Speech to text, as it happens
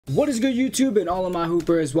What is good, YouTube and all of my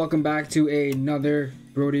hoopers? Welcome back to another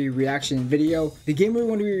Brody reaction video. The game we're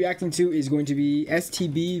going to be reacting to is going to be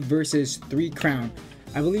STB versus 3CROWN.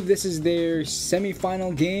 I believe this is their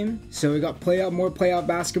semi-final game, so we got more playoff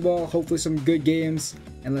basketball, hopefully some good games,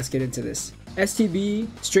 and let's get into this. STB,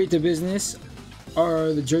 straight to business,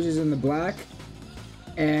 are the jerseys in the black,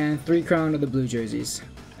 and 3CROWN are the blue jerseys.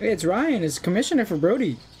 Hey, it's Ryan, it's commissioner for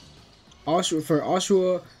Brody. For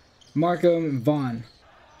OSHAWA, Markham, and Vaughn.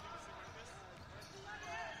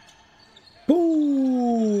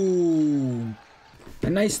 Boom! A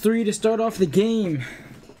nice three to start off the game.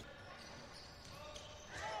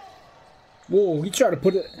 Whoa, he tried to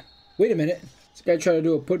put it. Wait a minute. This guy tried to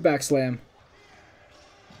do a putback slam.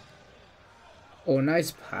 Oh,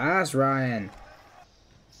 nice pass, Ryan.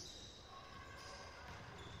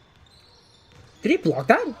 Did he block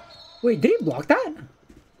that? Wait, did he block that?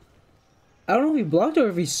 I don't know if he blocked it or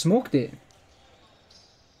if he smoked it.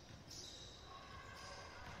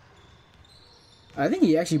 I think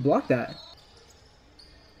he actually blocked that.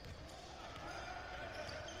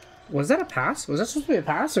 Was that a pass? Was that supposed to be a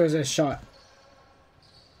pass or is it a shot?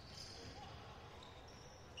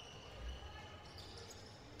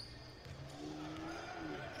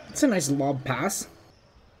 It's a nice lob pass.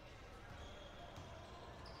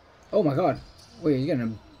 Oh my god. Wait, you're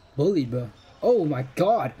getting bullied, bro. Oh my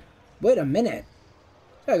god. Wait a minute.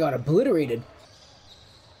 I got obliterated.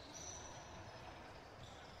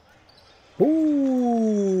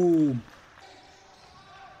 Boom.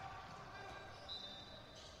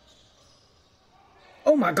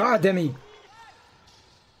 Oh my god, Demi.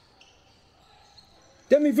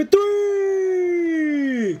 Demi for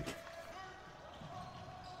three.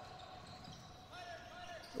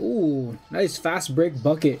 Ooh, nice fast break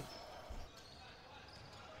bucket.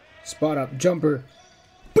 Spot up jumper.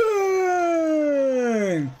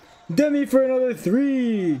 Bang! Demi for another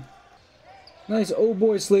three. Nice, oh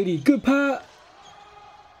boy, Slady. Good pat.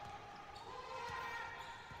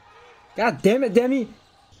 God damn it, Demi.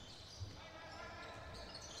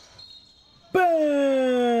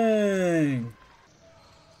 Bang!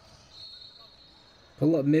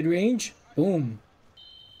 Pull up mid-range. Boom.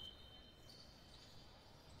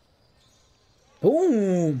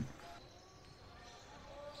 Boom!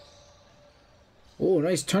 Oh,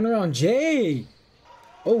 nice turnaround, Jay.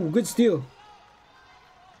 Oh, good steal.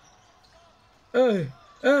 Hey,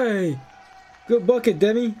 hey. Good bucket,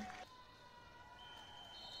 Demi.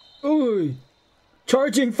 Ooh.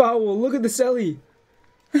 Charging foul. Look at the celly.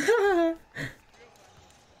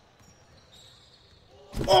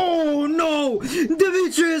 Oh, no.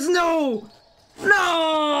 Demetrius, no.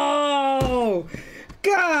 No.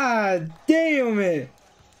 God damn it.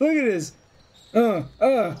 Look at this. Hey,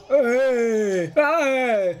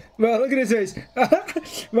 hey. Bro, look at his face.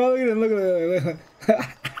 Bro, look at him, look at him.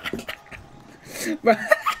 What?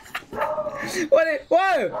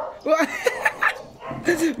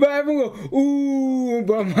 Bro, everyone go, ooh,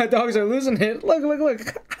 bro, my dogs are losing it. Look.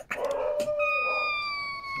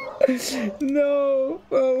 No.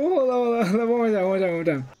 Oh, hold on. One more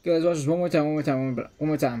time. Okay, let's watch this one more time.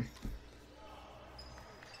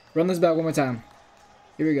 Run this back one more time.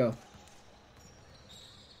 Here we go.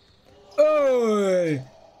 Oh!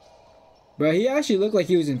 Bro, he actually looked like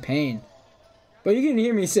he was in pain. But you can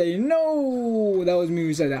hear me say, no! That was me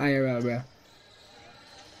who said that IRL, bro.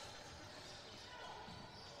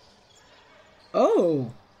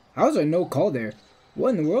 Oh! How's there no call there?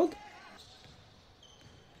 What in the world?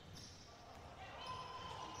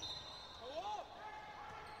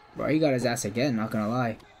 Bro, he got his ass again, not gonna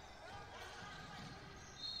lie.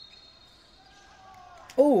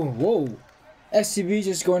 Oh, whoa. STB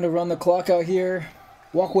just going to run the clock out here.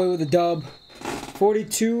 Walk away with a dub.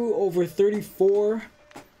 42-34.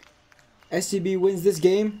 STB wins this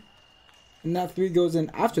game. And that three goes in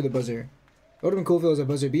after the buzzer. It would have been cool if it was a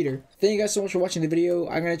buzzer beater. Thank you guys so much for watching the video.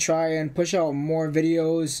 I'm going to try and push out more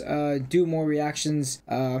videos, do more reactions,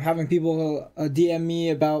 having people DM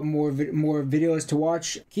me about more videos to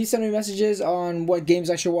watch. Keep sending me messages on what games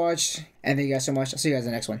I should watch. And thank you guys so much. I'll see you guys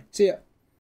in the next one. See ya.